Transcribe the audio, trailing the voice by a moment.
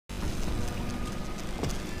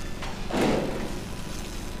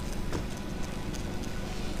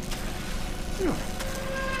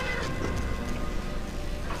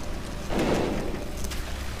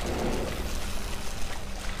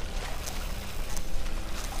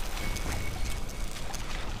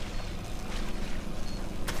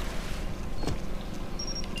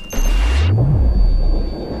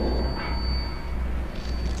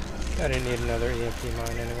another EMP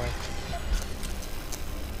mine anyway.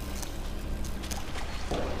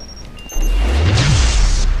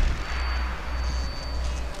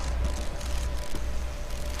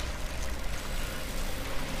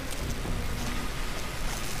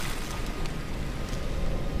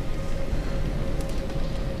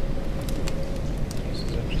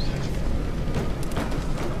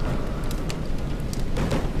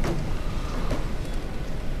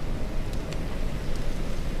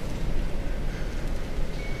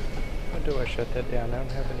 Do I shut that down? I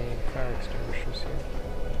don't have any fire extinguishers here.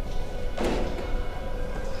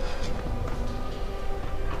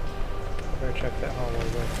 Better check that hallway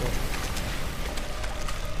real quick.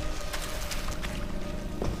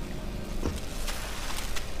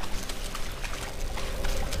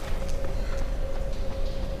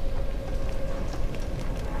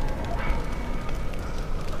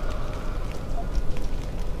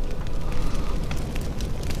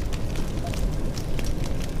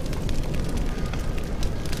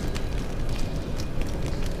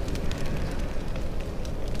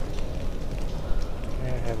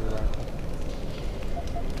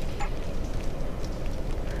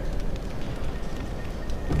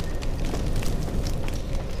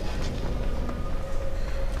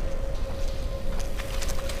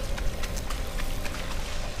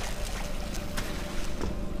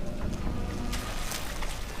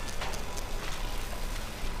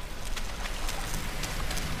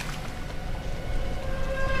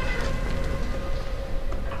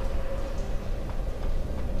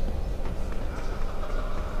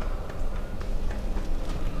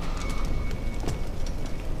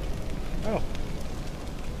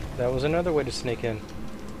 That was another way to sneak in.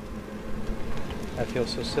 I feel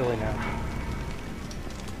so silly now.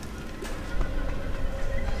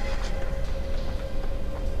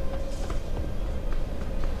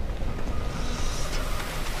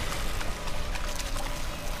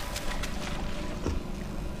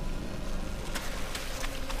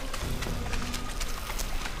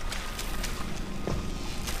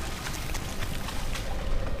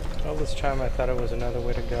 All this time I thought it was another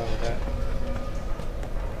way to go.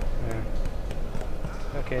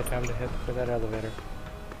 Okay, time to head for that elevator.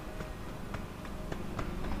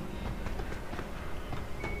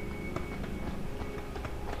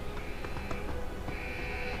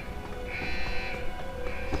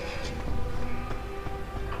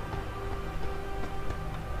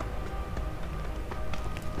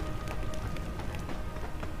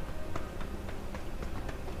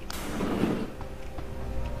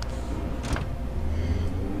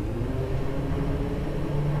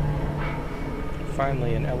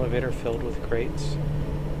 Finally, an elevator filled with crates.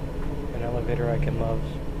 An elevator I can love.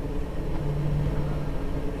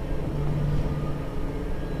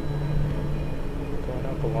 Going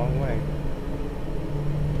up a long way.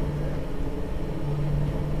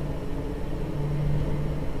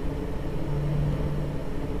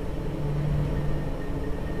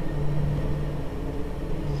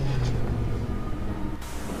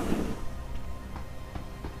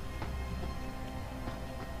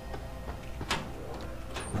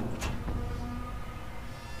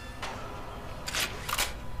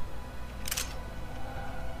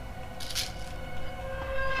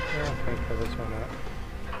 This one up.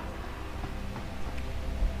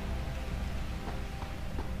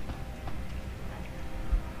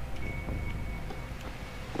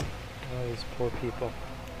 Oh, these poor people.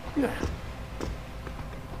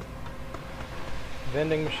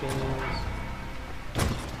 Vending machines.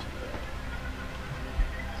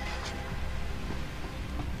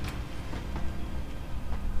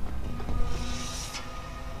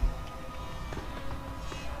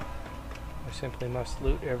 Simply must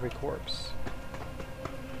loot every corpse.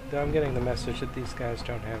 Though I'm getting the message that these guys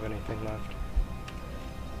don't have anything left.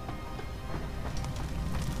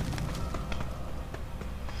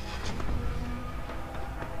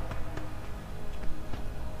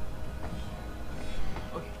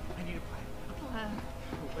 Okay, I need a plan.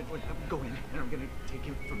 I'm going and I'm gonna take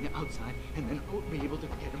him from the outside and then I'll be able to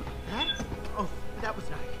get him. That? Oh, that was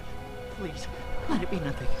nothing. Please, let it be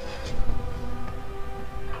nothing.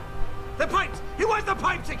 The pipes! He wants the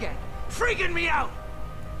pipes again! Freaking me out!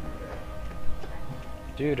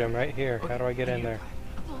 Dude, I'm right here. Okay, how do I get in there?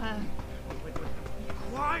 Wait.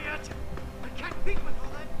 Quiet! I can't think with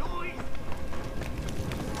all that noise!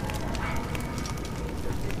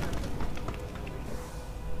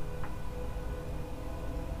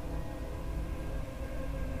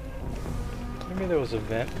 Maybe there was a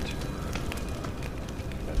vent.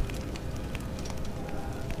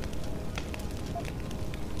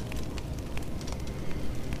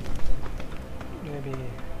 Maybe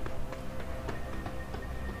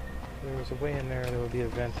there was a way in there, there would be a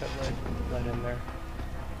vent that led in there.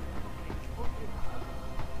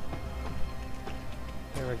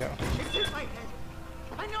 There we go. It's in my head.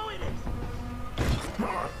 I know it is.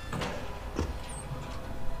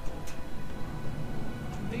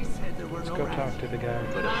 They said there were Let's no go rats, talk to the guy.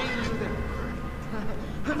 but I knew there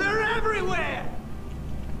were. They're everywhere.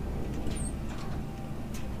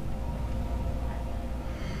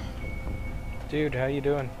 Dude, how you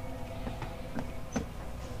doing?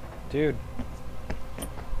 Dude.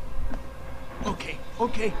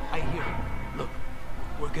 Okay, I hear you. Look,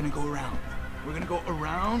 we're gonna go around. We're gonna go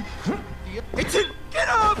around. It's in. Get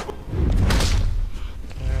up!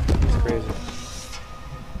 Yeah, he's crazy.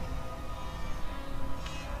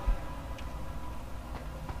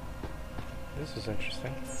 This is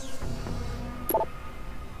interesting.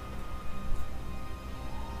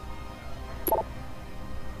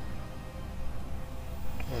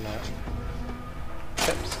 Or not.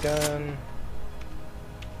 Pep's gun.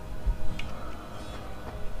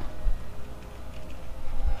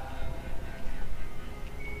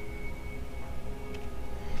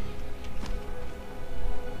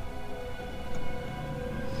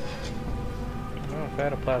 Well, if I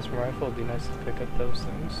had a plasma rifle, it'd be nice to pick up those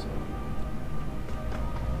things.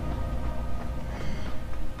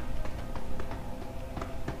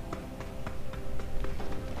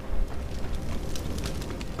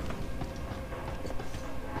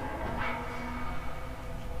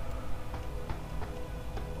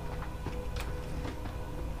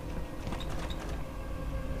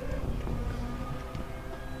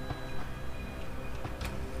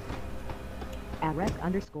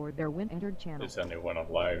 Rec_Darwin entered channel. Is anyone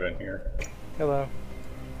alive in here? Hello.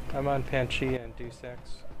 I'm on Panchea and Deus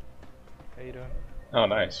Ex. How you doing? Oh,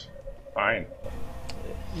 nice. Fine.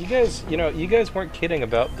 You guys, you guys weren't kidding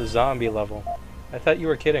about the zombie level. I thought you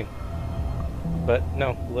were kidding. But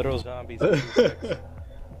no, literal zombies in Deus Ex.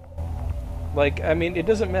 Like, I mean, it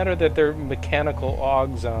doesn't matter that they're mechanical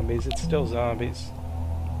AUG zombies, it's still zombies.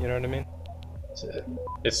 You know what I mean?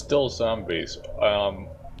 It's still zombies.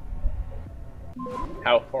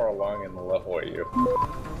 How far along in the level are you?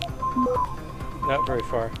 Not very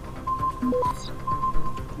far.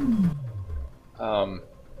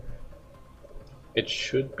 It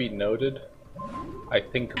should be noted, I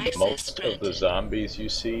think most of the zombies you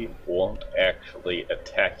see won't actually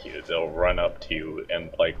attack you. They'll run up to you and,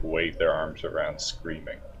 like, wave their arms around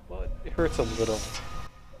screaming. Well, it hurts a little.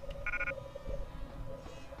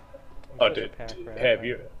 Oh,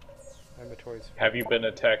 have you been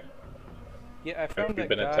attacked? Yeah, I found Have you that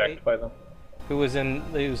been guy attacked by them? who was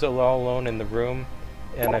all alone in the room,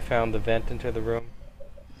 and I found the vent into the room,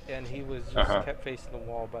 and he was just kept facing the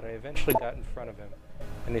wall, but I eventually got in front of him,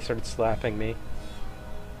 and he started slapping me.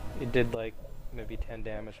 It did like maybe 10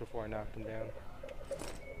 damage before I knocked him down.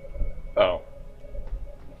 Oh.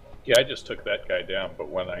 Yeah, I just took that guy down, but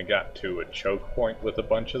when I got to a choke point with a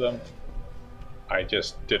bunch of them, I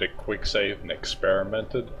just did a quick save and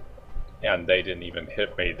experimented. And they didn't even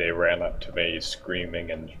hit me. They ran up to me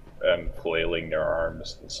screaming and flailing their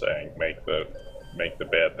arms and saying, make the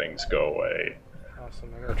bad things go away.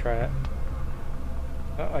 Awesome, I'm gonna try it.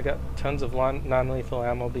 Oh, I got tons of non-lethal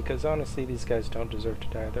ammo because honestly these guys don't deserve to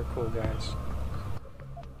die. They're cool guys.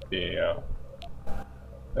 Yeah.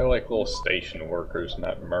 They're like little station workers,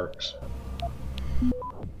 not mercs.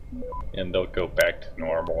 And they'll go back to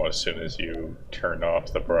normal as soon as you turn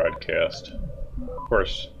off the broadcast. Of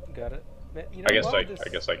course. Got it. You know, I guess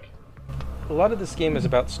a lot of this game is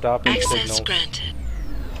about stopping signals. Granted.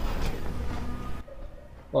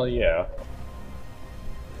 Well, yeah.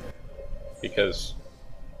 Because,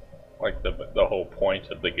 like, the whole point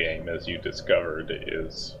of the game, as you discovered,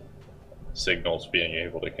 is signals being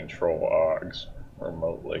able to control AUGs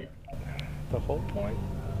remotely. The whole point?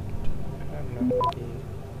 I don't know, maybe...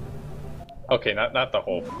 Okay, not the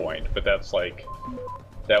whole point, but that's like...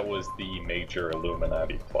 That was the major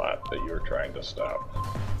Illuminati plot that you were trying to stop.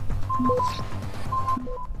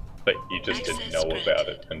 But you just didn't know about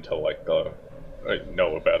it until like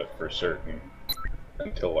know about it for certain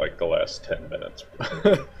until like the last 10 minutes.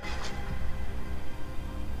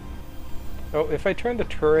 Oh, if I turn the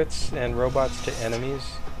turrets and robots to enemies,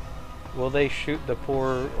 will they shoot the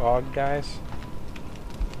poor AUG guys?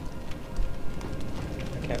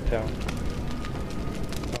 I can't tell.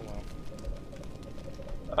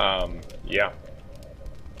 Yeah.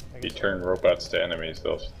 If you turn robots to enemies,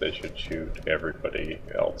 they should shoot everybody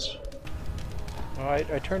else. Well,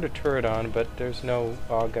 I turned a turret on, but there's no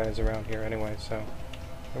AUG guys around here anyway, so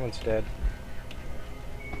everyone's dead.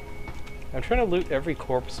 I'm trying to loot every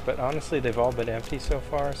corpse, but honestly they've all been empty so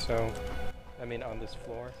far, so... I mean on this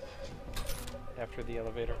floor. After the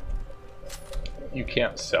elevator. You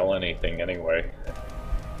can't sell anything anyway.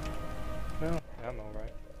 No, ammo,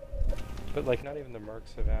 right? But like, not even the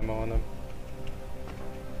mercs have ammo on them.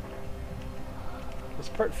 This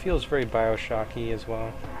part feels very Bioshocky as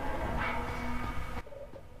well.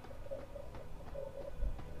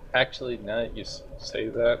 Actually, now that you say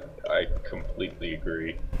that, I completely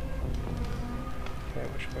agree. Okay,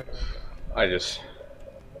 which way do I just...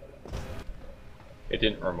 It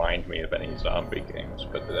didn't remind me of any zombie games,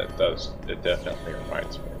 but it definitely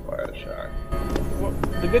reminds me of Bioshock. Well,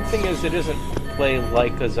 the good thing is it isn't play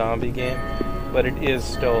like a zombie game, but it is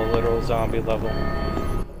still a literal zombie level.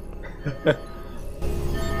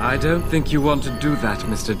 I don't think you want to do that,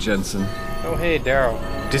 Mr. Jensen. Oh hey, Darrow.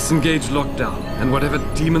 Disengage lockdown, and whatever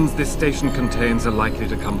demons this station contains are likely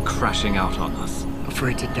to come crashing out on us.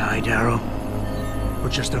 Afraid to die, Darrow? Or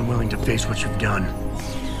just unwilling to face what you've done?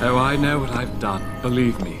 Oh, I know what I've done,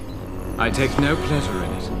 believe me. I take no pleasure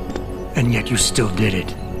in it. And yet you still did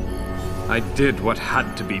it. I did what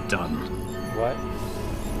had to be done. What?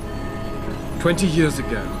 20 years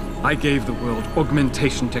ago, I gave the world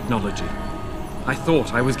augmentation technology. I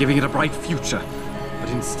thought I was giving it a bright future, but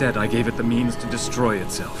instead I gave it the means to destroy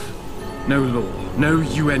itself. No law, no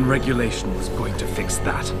UN regulation was going to fix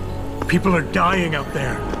that. People are dying out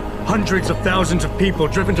there. Hundreds of thousands of people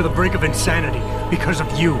driven to the brink of insanity because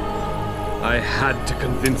of you. I had to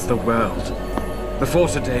convince the world. Before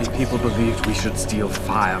today, people believed we should steal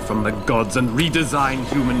fire from the gods and redesign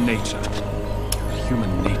human nature. But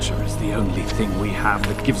human nature is the only thing we have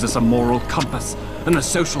that gives us a moral compass and the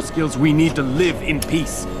social skills we need to live in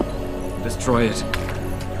peace. Destroy it,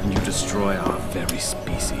 and you destroy our very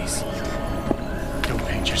species. Don't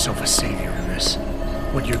paint yourself a savior in this.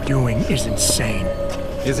 What you're doing is insane.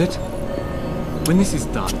 Is it? When this is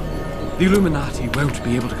done, the Illuminati won't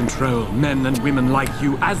be able to control men and women like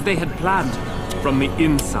you as they had planned, from the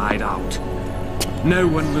inside out. No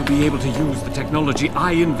one will be able to use the technology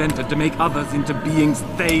I invented to make others into beings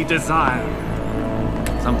they desire.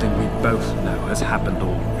 Something we both know has happened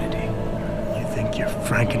already. You think you're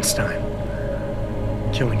Frankenstein?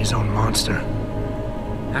 Killing his own monster?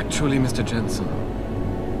 Actually, Mr. Jensen,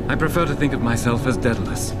 I prefer to think of myself as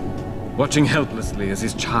Daedalus, watching helplessly as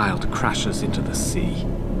his child crashes into the sea.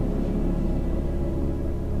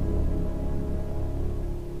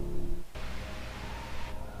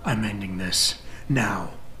 I'm ending this.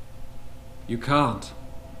 Now. You can't.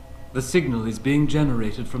 The signal is being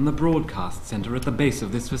generated from the broadcast center at the base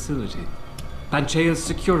of this facility. Panchea's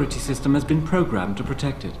security system has been programmed to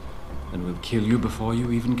protect it, and will kill you before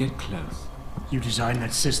you even get close. You designed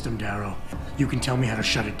that system, Darrow. You can tell me how to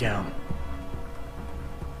shut it down.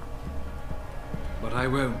 But I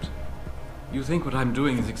won't. You think what I'm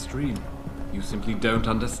doing is extreme. You simply don't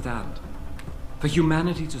understand. For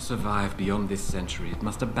humanity to survive beyond this century, it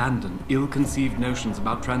must abandon ill-conceived notions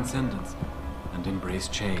about transcendence and embrace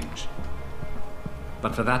change.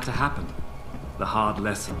 But for that to happen, the hard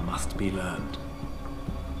lesson must be learned.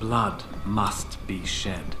 Blood must be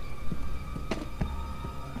shed.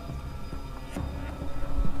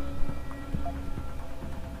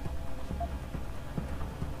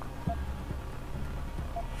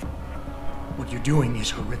 What you're doing is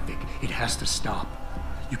horrific. It has to stop.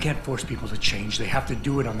 You can't force people to change. They have to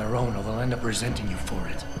do it on their own, or they'll end up resenting you for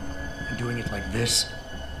it. And doing it like this?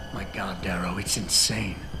 My God, Darrow, it's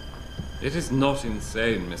insane. It is not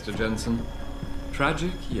insane, Mr. Jensen.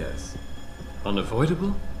 Tragic, yes.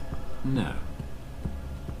 Unavoidable? No.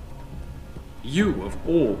 You, of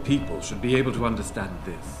all people, should be able to understand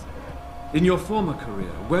this. In your former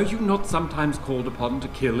career, were you not sometimes called upon to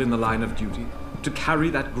kill in the line of duty? To carry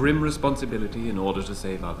that grim responsibility in order to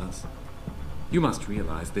save others? You must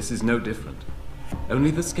realize this is no different. Only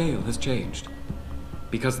the scale has changed.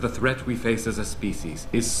 Because the threat we face as a species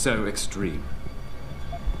is so extreme.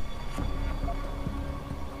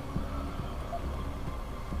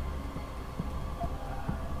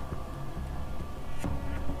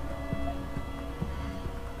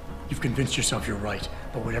 You've convinced yourself you're right,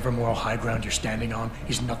 but whatever moral high ground you're standing on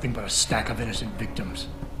is nothing but a stack of innocent victims.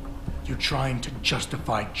 You're trying to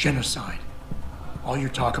justify genocide. All your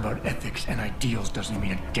talk about ethics and ideals doesn't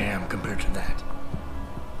mean a damn compared to that.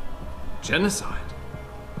 Genocide?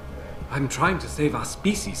 I'm trying to save our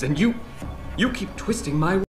species, and you keep twisting my